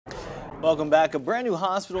Welcome back. A brand new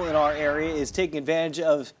hospital in our area is taking advantage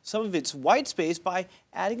of some of its white space by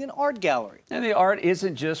adding an art gallery. And the art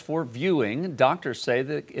isn't just for viewing. Doctors say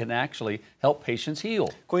that it can actually help patients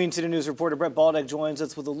heal. Queen City News reporter Brett Baldeck joins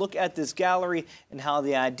us with a look at this gallery and how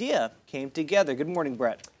the idea came together. Good morning,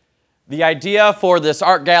 Brett. The idea for this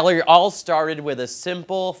art gallery all started with a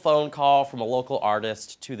simple phone call from a local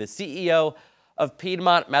artist to the CEO of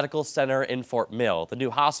Piedmont Medical Center in Fort Mill. The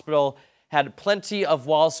new hospital had plenty of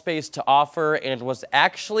wall space to offer and was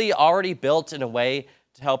actually already built in a way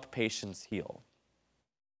to help patients heal.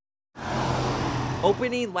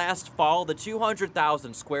 Opening last fall, the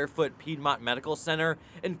 200,000 square foot Piedmont Medical Center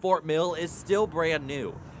in Fort Mill is still brand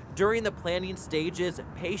new. During the planning stages,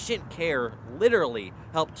 patient care literally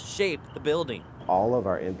helped shape the building. All of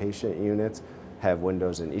our inpatient units have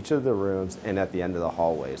windows in each of the rooms and at the end of the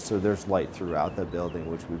hallways, so there's light throughout the building,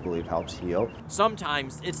 which we believe helps heal.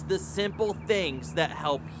 Sometimes it's the simple things that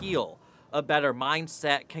help heal. A better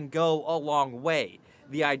mindset can go a long way.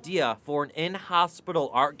 The idea for an in-hospital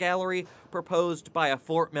art gallery proposed by a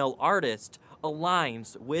Fort Mill artist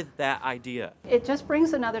aligns with that idea. It just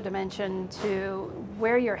brings another dimension to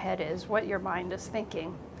where your head is, what your mind is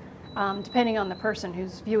thinking, depending on the person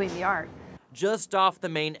who's viewing the art. Just off the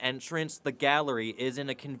main entrance, the gallery is in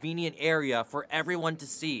a convenient area for everyone to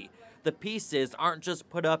see. The pieces aren't just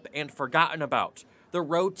put up and forgotten about. They're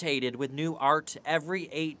rotated with new art every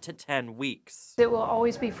 8 to 10 weeks. It will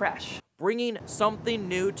always be fresh. Bringing something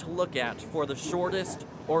new to look at for the shortest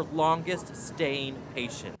or longest staying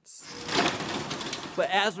patients. But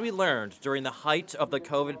as we learned during the height of the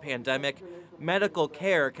COVID pandemic, medical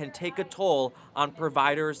care can take a toll on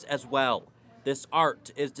providers as well. This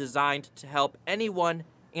art is designed to help anyone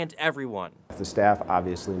and everyone. The staff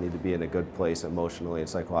obviously need to be in a good place emotionally and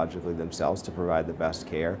psychologically themselves to provide the best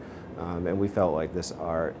care. And we felt like this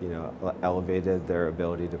art, elevated their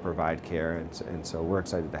ability to provide care, and so we're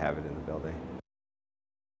excited to have it in the building.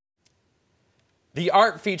 The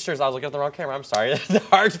art features, I was looking at the wrong camera, I'm sorry. The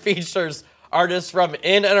art features artists from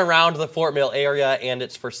in and around the Fort Mill area, and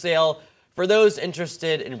it's for sale for those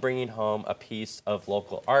interested in bringing home a piece of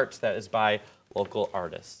local art that is by local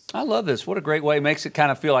artists. I love this. What a great way. It makes it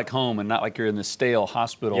kind of feel like home and not like you're in the stale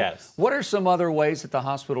hospital. Yes. What are some other ways that the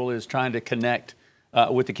hospital is trying to connect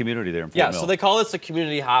with the community there in Fort Mill? So they call this a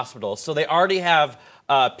community hospital. So they already have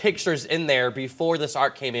pictures in there before this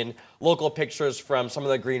art came in, local pictures from some of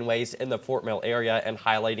the greenways in the Fort Mill area and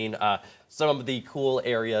highlighting some of the cool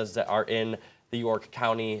areas that are in the York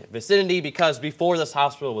County vicinity, because before this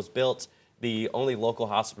hospital was built, the only local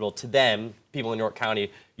hospital to them, people in York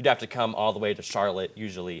County, you'd have to come all the way to Charlotte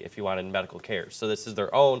usually if you wanted medical care. So this is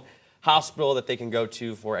their own hospital that they can go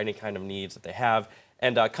to for any kind of needs that they have.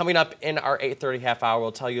 And coming up in our 8:30 half hour,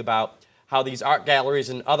 we'll tell you about how these art galleries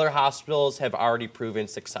in other hospitals have already proven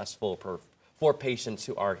successful for patients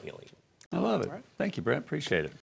who are healing. I love it. Thank you, Brent. Appreciate it.